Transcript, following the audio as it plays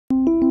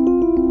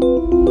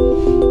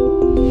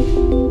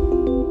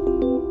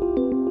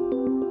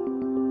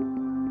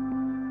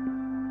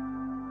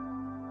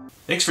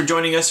Thanks for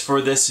joining us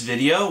for this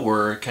video.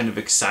 We're kind of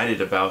excited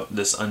about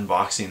this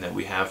unboxing that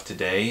we have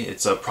today.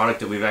 It's a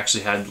product that we've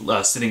actually had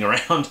sitting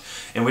around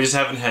and we just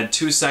haven't had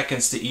 2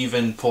 seconds to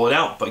even pull it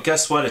out. But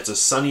guess what? It's a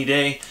sunny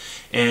day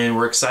and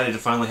we're excited to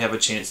finally have a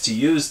chance to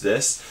use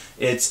this.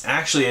 It's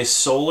actually a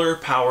solar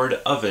powered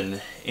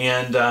oven,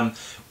 and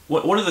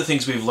one of the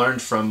things we've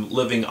learned from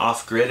living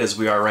off-grid as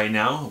we are right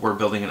now, we're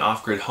building an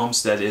off-grid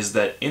homestead, is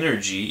that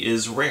energy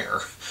is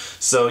rare.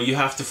 So you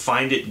have to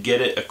find it,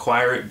 get it,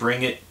 acquire it,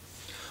 bring it,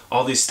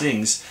 all these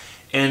things.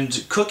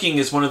 And cooking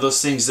is one of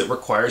those things that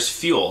requires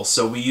fuel.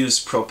 So we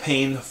use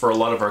propane for a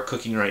lot of our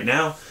cooking right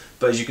now.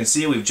 But as you can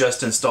see, we've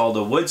just installed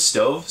a wood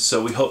stove,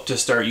 so we hope to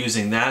start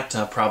using that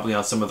probably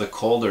on some of the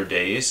colder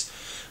days.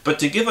 But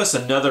to give us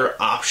another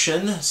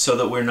option so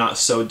that we're not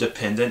so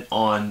dependent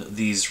on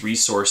these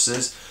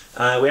resources,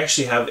 we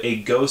actually have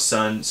a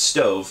GoSun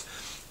stove.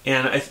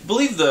 And I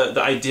believe the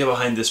idea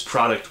behind this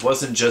product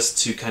wasn't just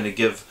to kind of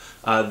give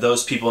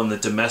those people in the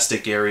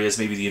domestic areas,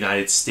 maybe the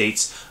United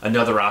States,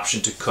 another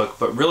option to cook,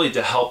 but really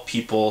to help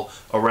people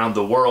around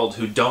the world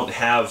who don't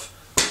have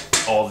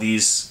all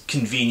these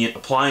convenient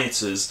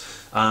appliances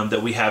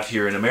that we have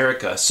here in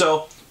America.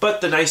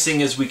 But the nice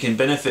thing is we can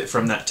benefit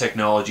from that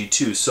technology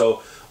too.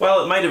 So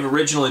while it might have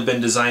originally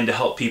been designed to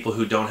help people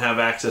who don't have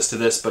access to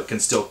this but can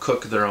still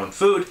cook their own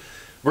food,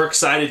 we're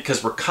excited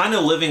because we're kind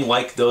of living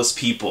like those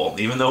people.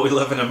 Even though we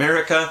live in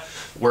America,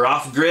 we're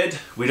off-grid.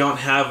 We don't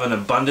have an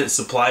abundant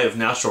supply of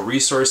natural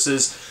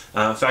resources.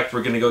 In fact,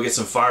 we're going to go get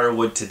some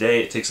firewood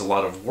today. It takes a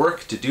lot of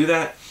work to do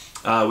that.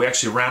 We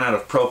actually ran out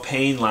of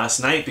propane last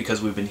night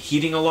because we've been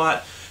heating a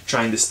lot,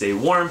 trying to stay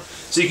warm.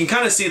 So you can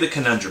kind of see the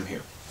conundrum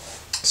here.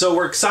 So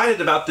we're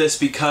excited about this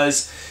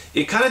because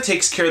it kind of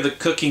takes care of the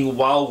cooking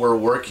while we're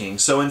working.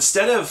 So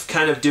instead of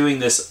kind of doing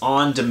this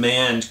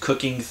on-demand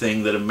cooking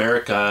thing that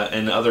America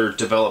and other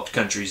developed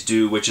countries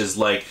do, which is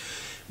like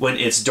when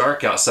it's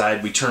dark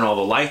outside, we turn all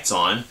the lights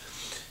on.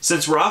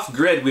 Since we're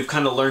off-grid, we've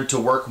kind of learned to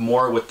work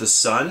more with the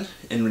sun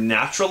and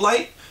natural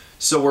light.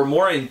 So we're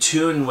more in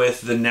tune with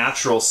the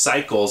natural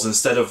cycles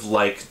instead of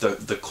like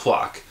the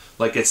clock.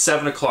 Like at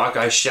 7 o'clock,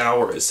 I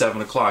shower at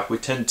 7 o'clock. We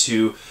tend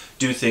to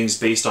do things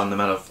based on the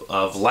amount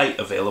of light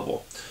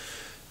available.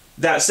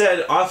 That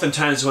said,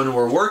 oftentimes when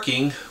we're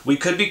working, we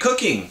could be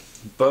cooking,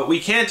 but we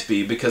can't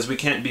be because we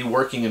can't be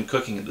working and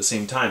cooking at the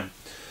same time.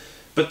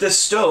 But this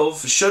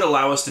stove should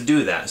allow us to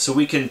do that. So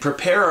we can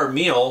prepare our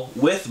meal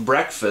with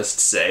breakfast,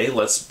 say,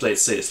 let's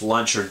say it's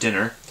lunch or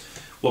dinner.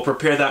 We'll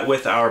prepare that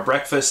with our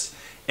breakfast,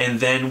 and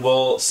then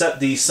we'll set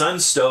the sun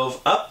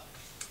stove up.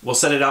 We'll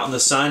set it out in the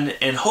sun,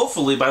 and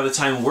hopefully by the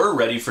time we're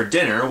ready for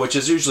dinner, which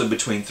is usually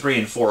between 3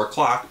 and 4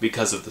 o'clock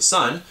because of the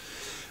sun,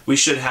 we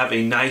should have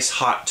a nice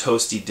hot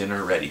toasty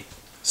dinner ready.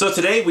 So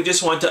today we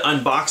just want to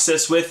unbox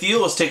this with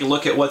you. Let's take a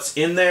look at what's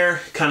in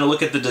there, kind of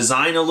look at the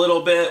design a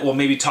little bit. We'll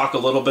maybe talk a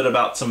little bit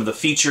about some of the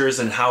features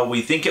and how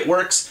we think it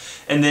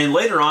works. And then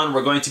later on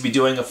we're going to be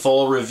doing a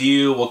full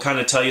review. We'll kind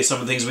of tell you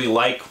some of the things we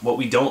like, what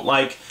we don't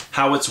like,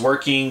 how it's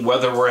working,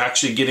 whether we're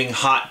actually getting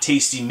hot,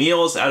 tasty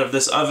meals out of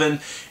this oven,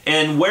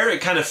 and where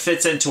it kind of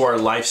fits into our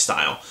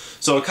lifestyle.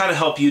 So it'll kind of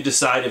help you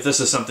decide if this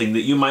is something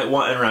that you might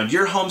want around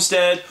your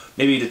homestead,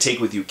 maybe to take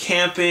with you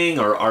camping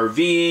or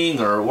RVing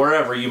or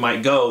wherever you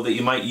might go, that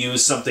you might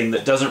use something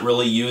that doesn't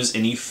really use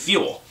any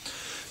fuel.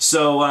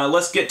 So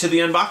let's get to the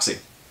unboxing.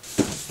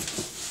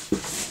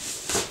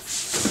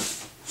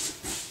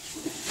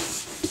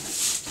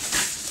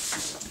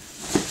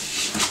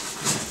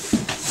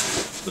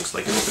 Looks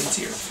like it opens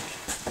here.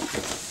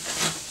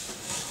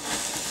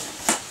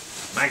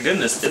 My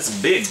goodness, it's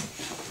big.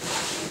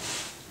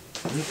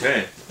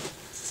 Okay.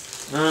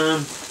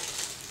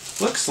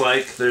 Looks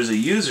like there's a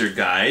user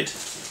guide,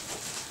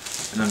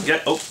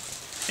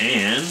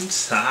 and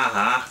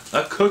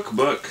a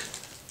cookbook,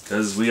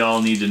 because we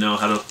all need to know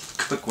how to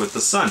cook with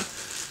the sun.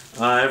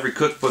 Every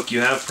cookbook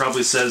you have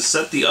probably says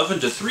set the oven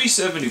to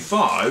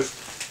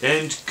 375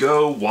 and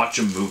go watch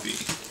a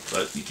movie,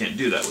 but you can't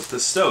do that with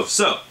this stove.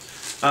 So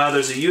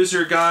there's a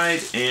user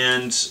guide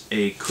and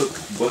a cook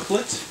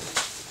booklet.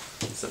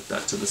 Set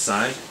that to the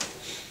side.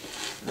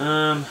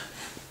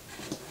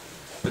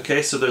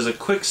 Okay, so there's a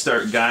quick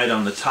start guide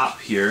on the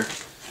top here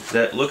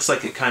that looks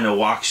like it kind of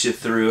walks you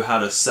through how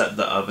to set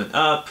the oven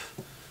up.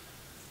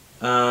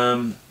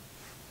 We'll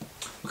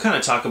kind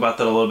of talk about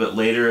that a little bit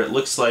later. It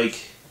looks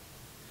like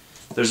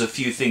there's a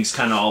few things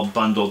kind of all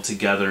bundled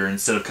together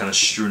instead of kind of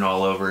strewn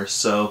all over.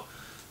 So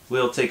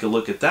we'll take a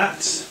look at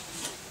that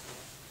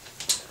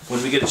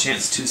when we get a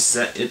chance to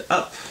set it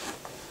up.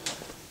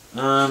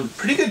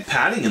 Pretty good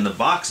padding in the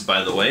box,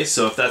 by the way,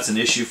 so if that's an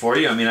issue for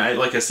you. I mean,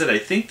 like I said, I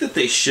think that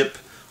they ship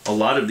a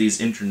lot of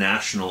these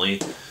internationally,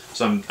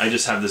 so I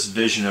just have this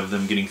vision of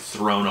them getting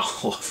thrown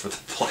all over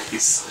the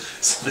place.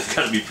 So they've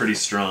got to be pretty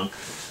strong.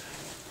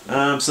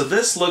 So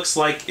this looks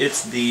like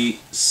it's the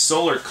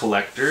solar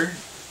collector,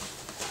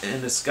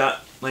 and it's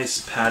got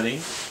nice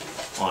padding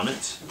on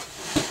it.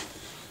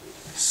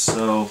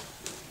 So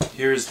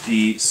here's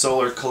the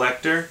solar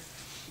collector.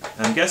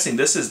 I'm guessing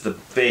this is the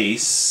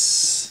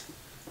base,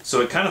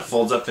 so it kind of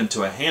folds up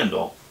into a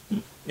handle.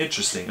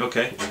 Interesting,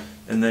 okay.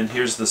 And then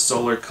here's the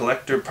solar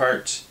collector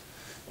part.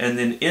 And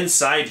then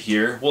inside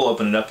here, we'll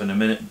open it up in a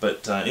minute,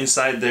 but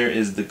inside there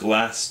is the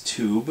glass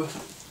tube.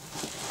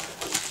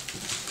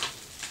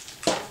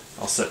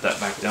 I'll set that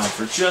back down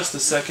for just a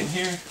second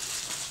here.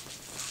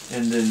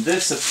 And then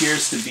this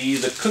appears to be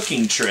the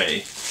cooking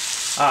tray.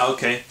 Ah,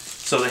 okay.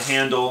 So the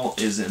handle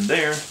is in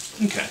there.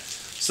 Okay.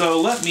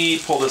 So let me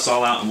pull this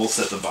all out and we'll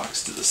set the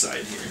box to the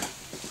side here.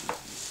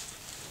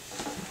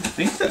 I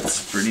think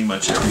that's pretty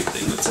much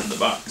everything that's in the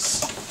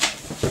box.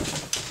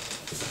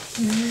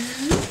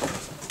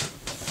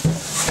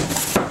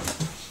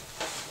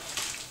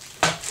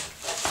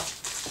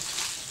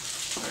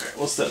 Alright,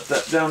 we'll set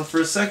that down for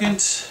a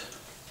second.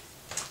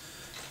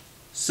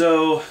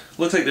 So,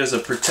 looks like there's a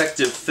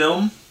protective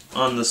film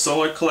on the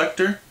solar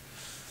collector.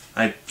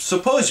 I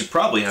suppose you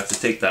probably have to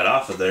take that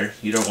off of there.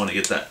 You don't want to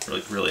get that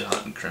like really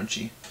hot and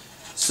crunchy.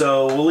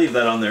 So we'll leave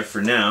that on there for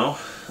now.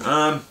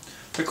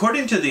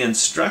 According to the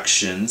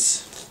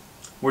instructions,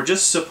 we're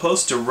just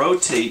supposed to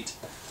rotate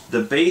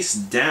the base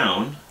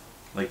down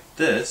like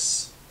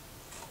this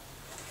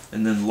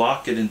and then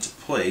lock it into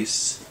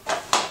place.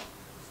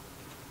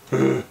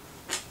 I'm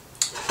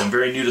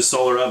very new to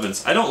solar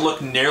ovens. I don't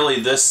look nearly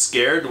this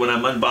scared when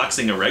I'm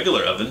unboxing a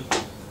regular oven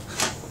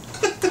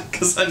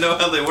because I know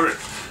how they work.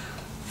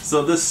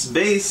 So this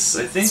base,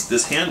 I think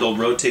this handle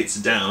rotates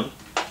down.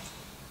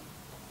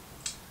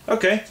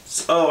 Okay,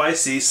 oh I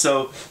see,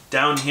 so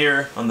down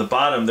here on the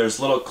bottom there's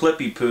little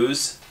clippy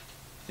poos.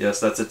 Yes,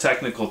 that's a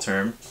technical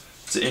term.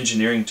 It's an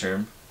engineering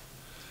term.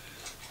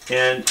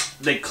 And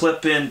they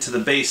clip into the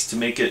base to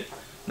make it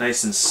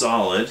nice and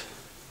solid.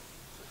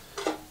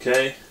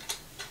 Okay,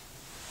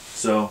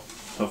 so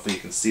hopefully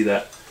you can see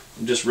that.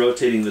 I'm just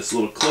rotating this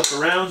little clip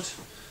around.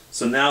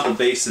 So now the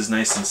base is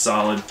nice and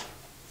solid.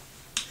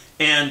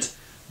 And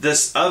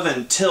this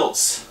oven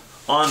tilts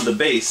on the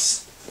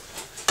base.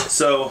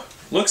 So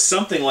looks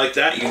something like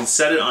that. You can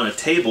set it on a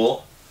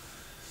table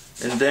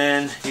and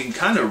then you can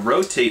kind of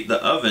rotate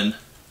the oven,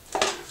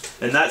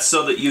 and that's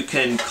so that you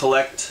can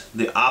collect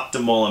the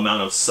optimal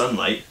amount of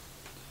sunlight.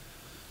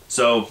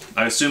 So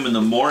I assume in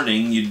the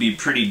morning you'd be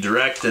pretty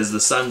direct as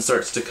the sun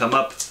starts to come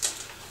up,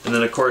 and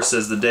then of course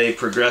as the day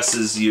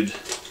progresses you'd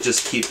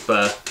just keep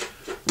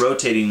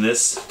rotating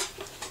this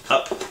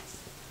up,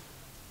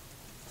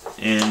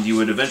 and you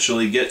would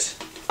eventually get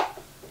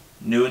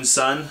noon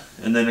sun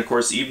and then of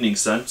course evening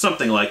sun,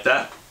 something like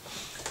that.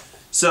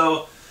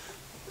 So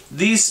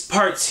these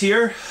parts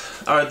here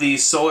are the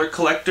solar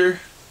collector,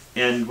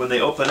 and when they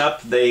open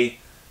up they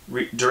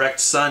direct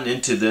sun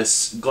into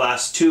this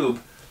glass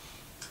tube.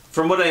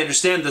 From what I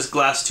understand, this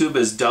glass tube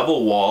is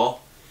double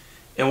wall,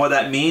 and what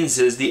that means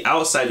is the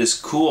outside is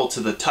cool to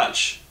the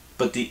touch,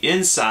 but the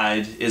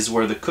inside is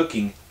where the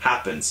cooking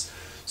happens.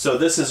 So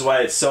this is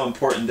why it's so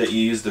important that you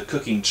use the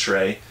cooking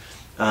tray.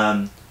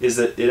 Is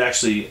that it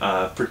actually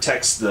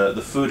protects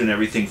the food and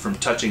everything from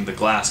touching the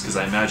glass, because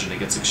I imagine it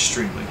gets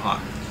extremely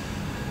hot.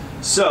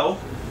 So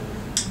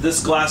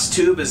this glass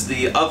tube is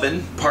the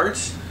oven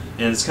part,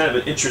 and it's kind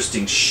of an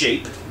interesting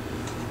shape.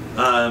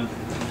 Kind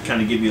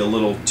of give you a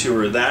little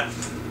tour of that.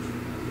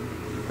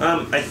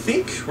 I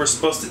think we're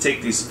supposed to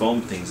take these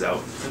foam things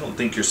out. I don't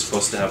think you're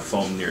supposed to have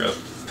foam near a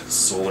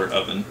solar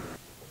oven.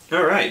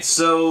 Alright,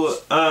 so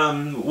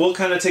we'll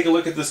kind of take a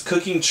look at this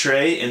cooking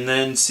tray and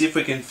then see if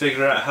we can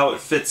figure out how it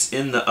fits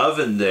in the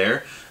oven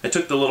there. I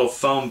took the little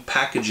foam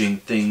packaging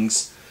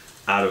things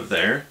out of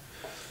there.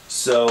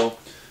 So,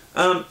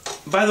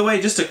 by the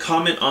way, just a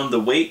comment on the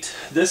weight.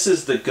 This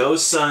is the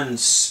GoSun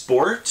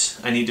Sport.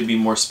 I need to be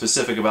more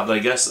specific about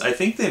that, I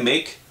think they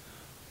make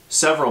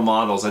several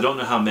models. I don't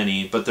know how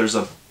many, but there's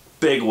a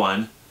big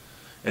one.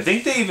 I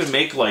think they even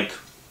make like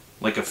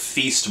a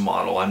feast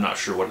model. I'm not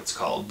sure what it's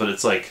called, but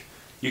it's like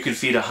you could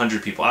feed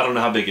 100 people. I don't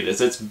know how big it is.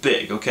 It's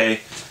big, okay?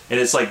 And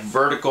it's like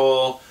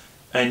vertical,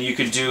 and you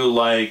could do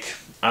like,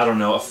 I don't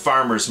know, a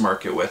farmer's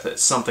market with it.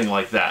 Something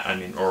like that, I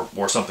mean,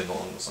 or something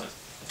along those lines.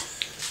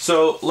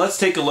 So let's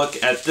take a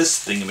look at this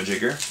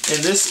thingamajigger.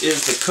 And this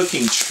is the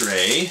cooking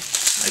tray.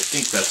 I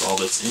think that's all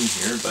that's in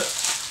here, but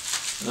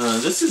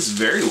this is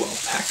very well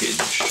packaged.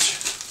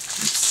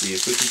 Let's see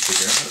if we can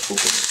figure out how to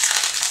open it.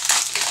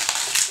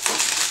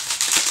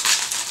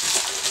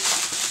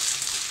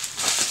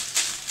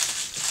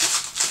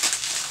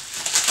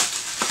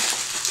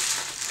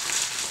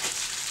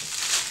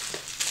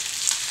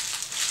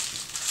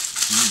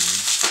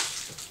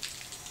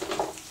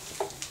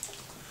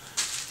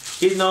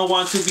 It don't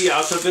want to be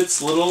out of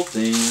its little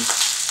thing.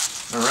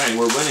 Alright,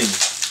 we're winning.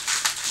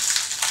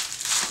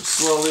 We're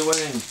slowly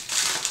winning.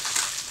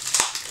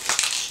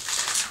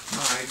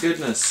 My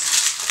goodness.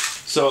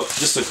 So,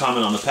 just a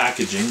comment on the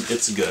packaging.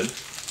 It's good.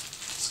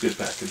 It's good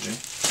packaging.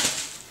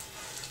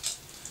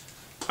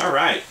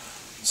 Alright.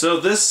 So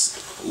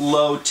this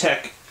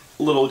low-tech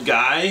little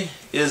guy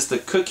is the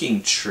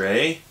cooking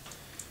tray.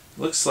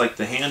 Looks like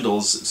the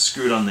handle's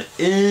screwed on the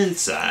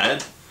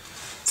inside.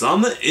 It's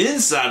on the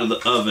inside of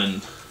the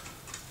oven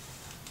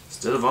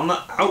instead of on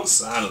the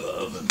outside of the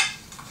oven.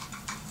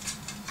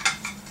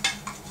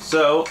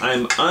 So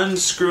I'm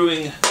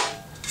unscrewing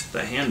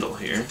the handle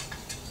here,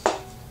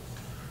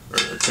 or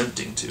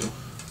attempting to.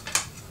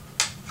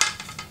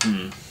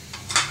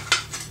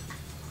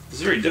 It's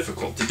very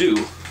difficult to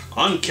do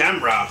on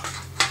camera.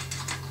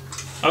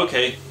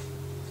 Okay,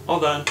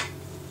 all done.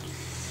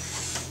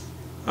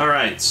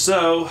 Alright,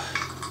 so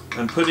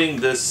I'm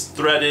putting this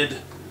threaded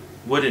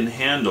wooden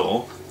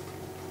handle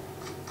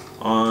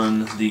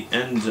on the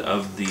end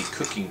of the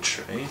cooking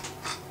tray.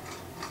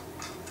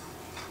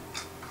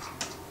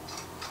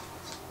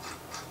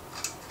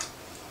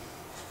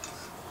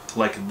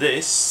 Like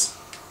this.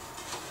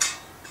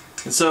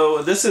 And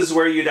so this is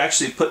where you'd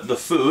actually put the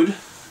food,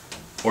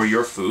 or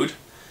your food.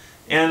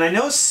 And I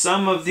know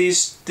some of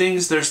these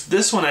things, there's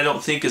this one I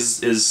don't think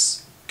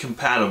is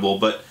compatible,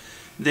 but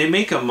they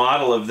make a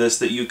model of this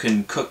that you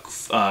can cook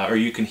or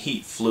you can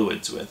heat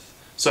fluids with.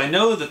 So I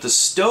know that the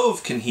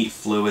stove can heat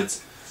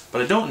fluids,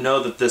 but I don't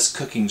know that this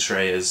cooking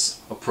tray is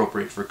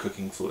appropriate for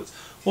cooking fluids.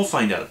 We'll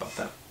find out about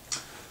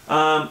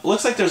that.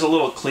 Looks like there's a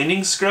little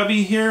cleaning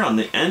scrubby here on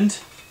the end.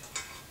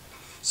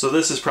 So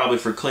this is probably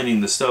for cleaning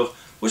the stove,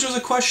 which was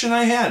a question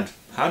I had.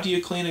 How do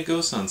you clean a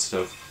GoSun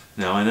stove?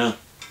 Now I know.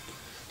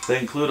 They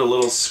include a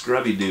little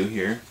scrubby-doo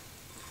here.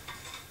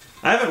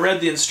 I haven't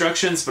read the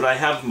instructions, but I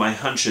have my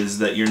hunches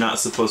that you're not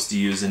supposed to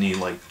use any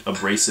like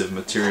abrasive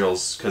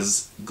materials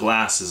because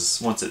glass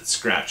is, once it's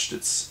scratched,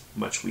 it's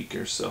much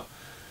weaker. So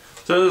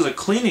there's a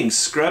cleaning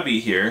scrubby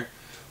here.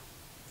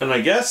 And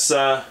I guess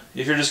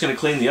if you're just going to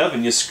clean the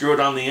oven, you screw it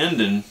on the end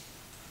and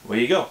away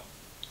you go.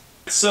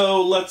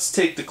 So let's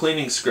take the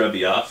cleaning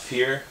scrubby off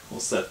here. We'll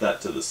set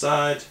that to the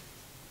side.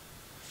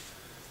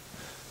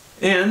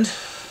 And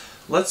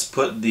let's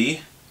put the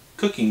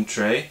cooking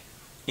tray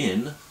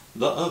in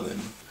the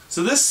oven.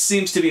 So this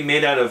seems to be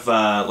made out of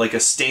like a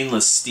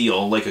stainless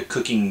steel, like a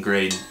cooking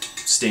grade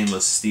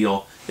stainless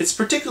steel. It's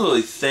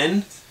particularly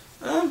thin,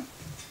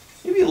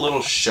 maybe a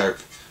little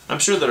sharp. I'm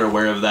sure they're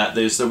aware of that.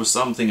 There was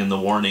something in the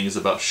warnings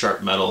about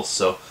sharp metals,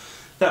 so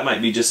that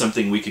might be just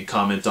something we could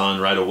comment on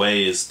right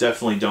away, is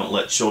definitely don't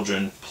let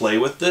children play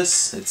with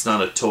this. It's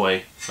not a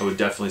toy. I would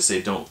definitely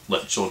say don't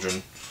let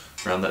children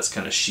around. That's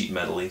kind of sheet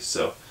metal-y.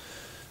 So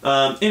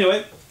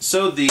anyway,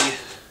 so the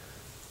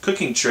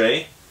cooking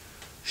tray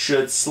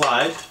should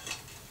slide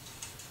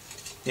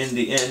in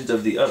the end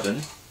of the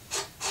oven,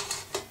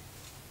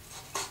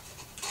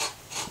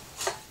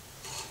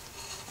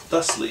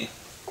 thusly.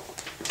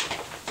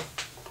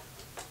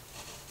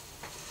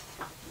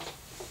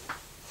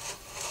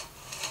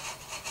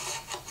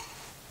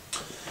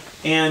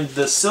 And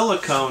the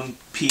silicone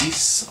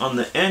piece on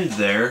the end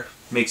there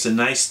makes a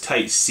nice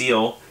tight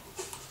seal,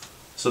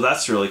 so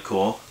that's really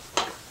cool.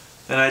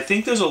 And I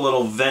think there's a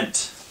little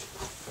vent.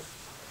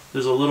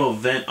 There's a little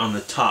vent on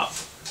the top.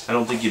 I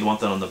don't think you'd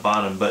want that on the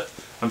bottom, but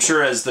I'm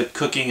sure as the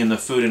cooking and the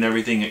food and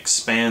everything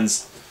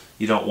expands,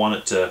 you don't want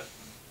it to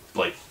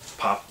like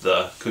pop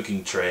the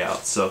cooking tray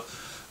out. So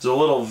there's a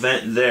little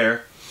vent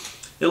there.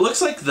 It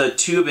looks like the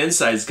tube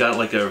inside's got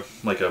like a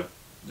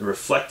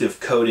reflective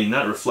coating,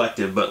 not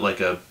reflective, but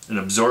like an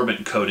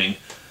absorbent coating,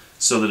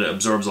 so that it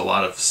absorbs a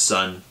lot of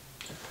sun,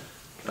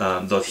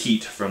 the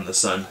heat from the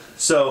sun.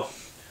 So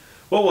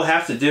what we'll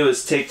have to do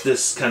is take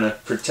this kind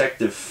of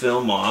protective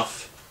film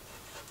off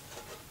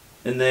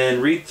and then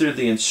read through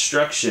the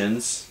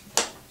instructions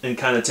and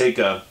kind of take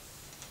a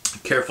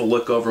careful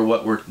look over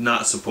what we're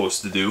not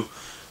supposed to do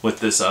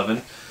with this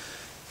oven.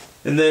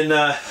 And then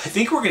I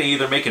think we're going to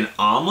either make an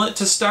omelet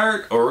to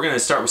start, or we're going to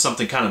start with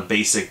something kind of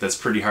basic that's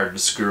pretty hard to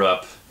screw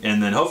up.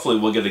 And then hopefully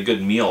we'll get a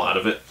good meal out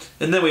of it.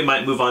 And then we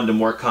might move on to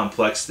more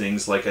complex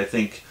things, like I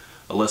think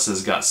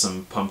Alyssa's got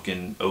some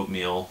pumpkin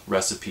oatmeal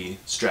recipe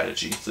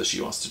strategy that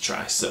she wants to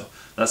try. So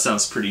that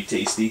sounds pretty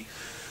tasty.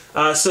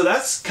 So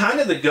that's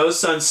kind of the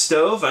GoSun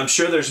stove. I'm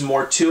sure there's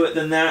more to it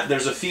than that.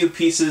 There's a few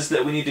pieces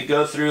that we need to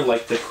go through,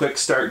 like the quick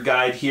start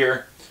guide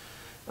here.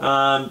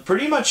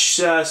 Pretty much,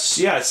 yeah,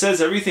 it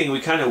says everything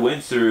we kind of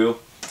went through.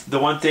 The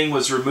one thing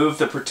was remove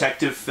the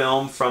protective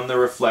film from the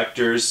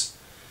reflectors.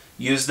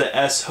 Use the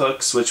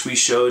S-hooks, which we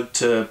showed,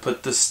 to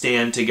put the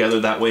stand together.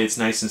 That way it's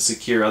nice and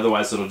secure.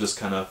 Otherwise it'll just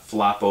kind of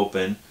flop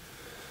open.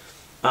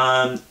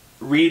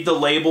 Read the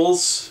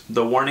labels,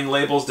 the warning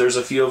labels. There's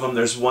a few of them.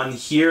 There's one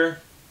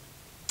here.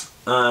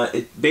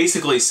 It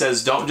basically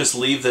says don't just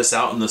leave this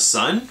out in the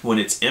sun when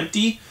it's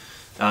empty.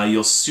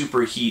 You'll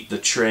superheat the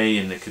tray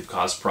and it could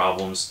cause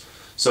problems.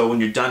 So when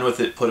you're done with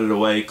it, put it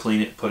away,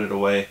 clean it, put it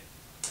away.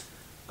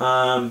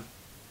 Other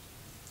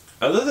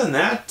than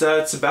that,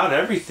 it's about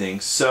everything.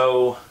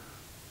 So,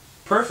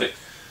 perfect.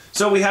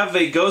 So we have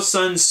a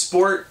GoSun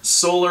Sport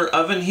solar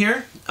oven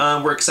here.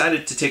 We're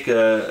excited to take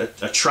a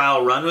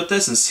trial run with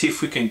this and see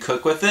if we can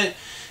cook with it.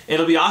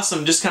 It'll be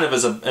awesome just kind of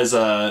as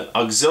a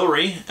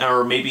auxiliary,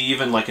 or maybe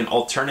even like an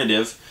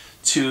alternative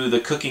to the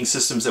cooking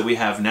systems that we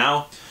have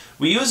now.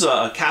 We use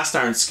a cast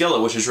iron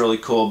skillet, which is really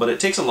cool, but it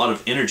takes a lot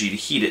of energy to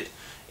heat it.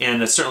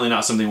 And it's certainly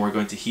not something we're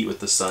going to heat with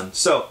the sun.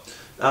 So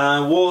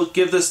we'll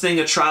give this thing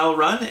a trial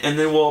run, and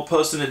then we'll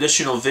post an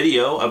additional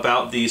video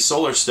about the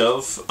solar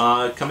stove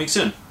coming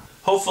soon.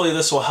 Hopefully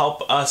this will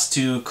help us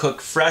to cook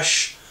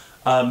fresh,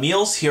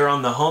 meals here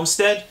on the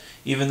homestead.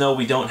 Even though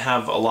we don't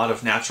have a lot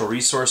of natural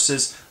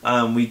resources,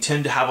 we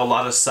tend to have a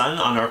lot of sun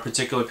on our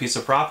particular piece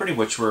of property,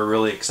 which we're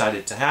really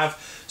excited to have.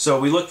 So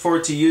we look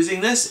forward to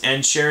using this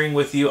and sharing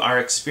with you our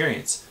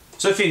experience.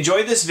 So if you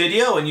enjoyed this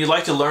video and you'd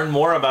like to learn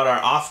more about our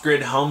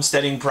off-grid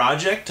homesteading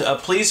project,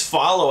 please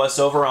follow us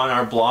over on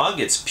our blog.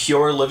 It's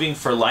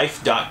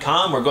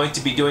purelivingforlife.com. We're going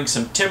to be doing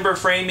some timber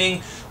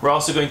framing. We're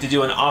also going to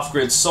do an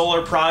off-grid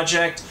solar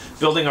project,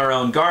 building our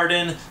own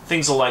garden,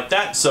 things like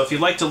that. So if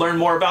you'd like to learn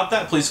more about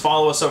that, please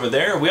follow us over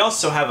there. We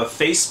also have a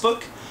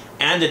Facebook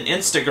and an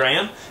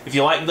Instagram. If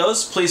you like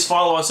those, please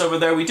follow us over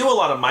there. We do a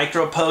lot of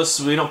micro posts.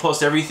 We don't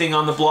post everything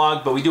on the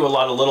blog, but we do a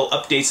lot of little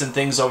updates and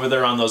things over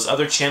there on those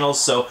other channels.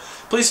 So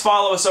please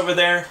follow us over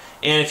there.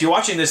 And if you're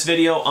watching this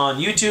video on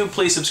YouTube,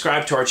 please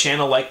subscribe to our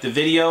channel, like the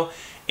video,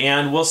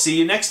 and we'll see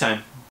you next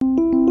time.